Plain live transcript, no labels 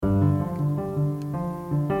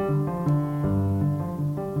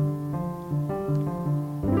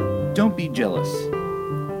jealous.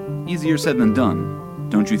 Easier said than done,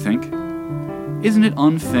 don't you think? Isn't it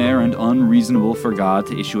unfair and unreasonable for God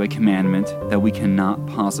to issue a commandment that we cannot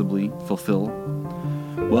possibly fulfill?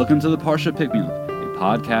 Welcome to the Parsha Pick-Me-Up, a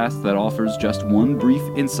podcast that offers just one brief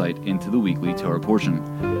insight into the weekly Torah portion.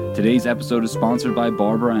 Today's episode is sponsored by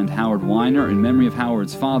Barbara and Howard Weiner in memory of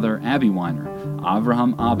Howard's father, Abby Weiner,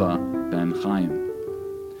 Avraham Abba ben Chaim.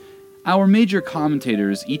 Our major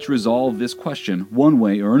commentators each resolve this question one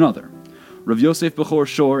way or another. Rav Yosef Bechor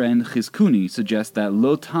Shor and Chizkuni suggest that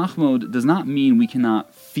lo tachmod does not mean we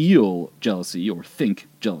cannot feel jealousy or think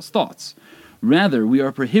jealous thoughts. Rather, we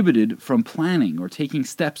are prohibited from planning or taking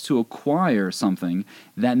steps to acquire something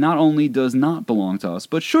that not only does not belong to us,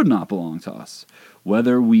 but should not belong to us,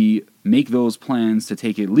 whether we make those plans to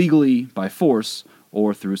take it legally, by force,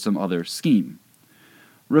 or through some other scheme.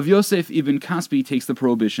 Rav Yosef ibn Kaspi takes the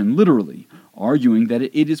prohibition literally, arguing that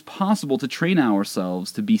it is possible to train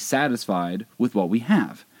ourselves to be satisfied with what we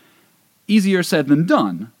have. Easier said than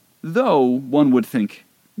done, though one would think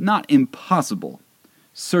not impossible.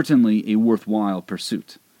 Certainly a worthwhile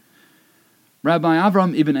pursuit. Rabbi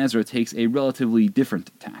Avram ibn Ezra takes a relatively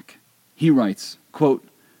different tack. He writes, quote,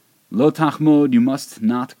 "Lo tachmod, you must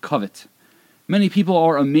not covet." Many people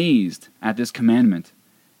are amazed at this commandment.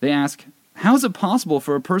 They ask, how is it possible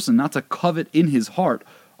for a person not to covet in his heart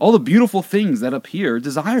all the beautiful things that appear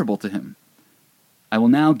desirable to him? I will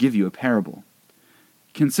now give you a parable.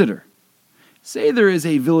 Consider, say there is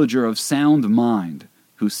a villager of sound mind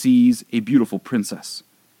who sees a beautiful princess.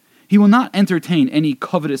 He will not entertain any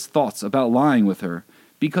covetous thoughts about lying with her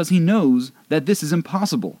because he knows that this is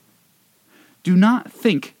impossible. Do not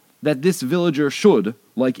think that this villager should,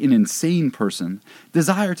 like an insane person,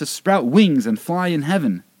 desire to sprout wings and fly in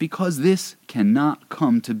heaven, because this cannot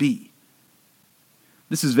come to be.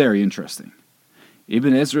 This is very interesting.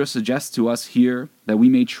 Ibn Ezra suggests to us here that we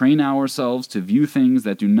may train ourselves to view things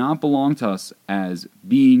that do not belong to us as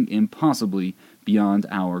being impossibly beyond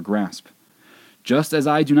our grasp. Just as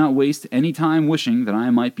I do not waste any time wishing that I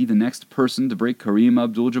might be the next person to break Kareem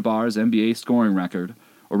Abdul-Jabbar's NBA scoring record,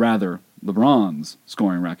 or rather, LeBron's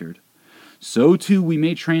scoring record, so too we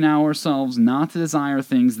may train ourselves not to desire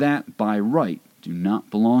things that, by right, do not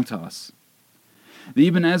belong to us. The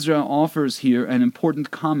Ibn Ezra offers here an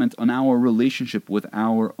important comment on our relationship with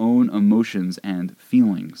our own emotions and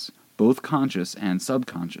feelings, both conscious and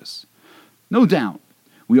subconscious. No doubt,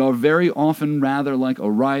 we are very often rather like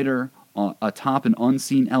a rider atop an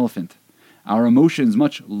unseen elephant, our emotions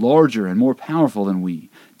much larger and more powerful than we,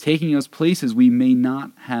 taking us places we may not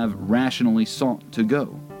have rationally sought to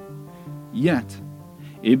go. Yet,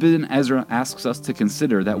 Ibn Ezra asks us to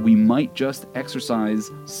consider that we might just exercise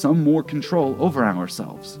some more control over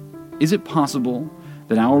ourselves. Is it possible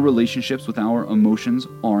that our relationships with our emotions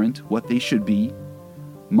aren't what they should be?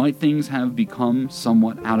 Might things have become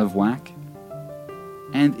somewhat out of whack?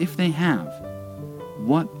 And if they have,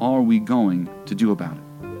 what are we going to do about it?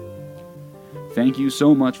 Thank you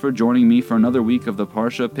so much for joining me for another week of the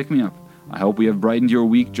Parsha Pick-Me-Up. I hope we have brightened your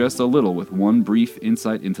week just a little with one brief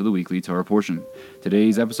insight into the weekly Torah portion.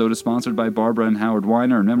 Today's episode is sponsored by Barbara and Howard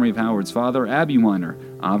Weiner in memory of Howard's father, Abby Weiner,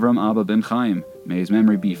 Avram Abba ben Chaim. May his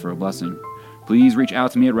memory be for a blessing. Please reach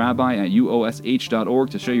out to me at rabbi@uosh.org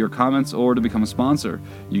to share your comments or to become a sponsor.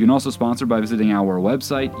 You can also sponsor by visiting our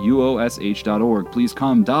website, uosh.org. Please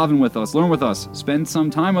come, daven with us, learn with us, spend some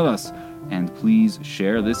time with us, and please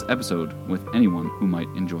share this episode with anyone who might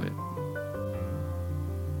enjoy it.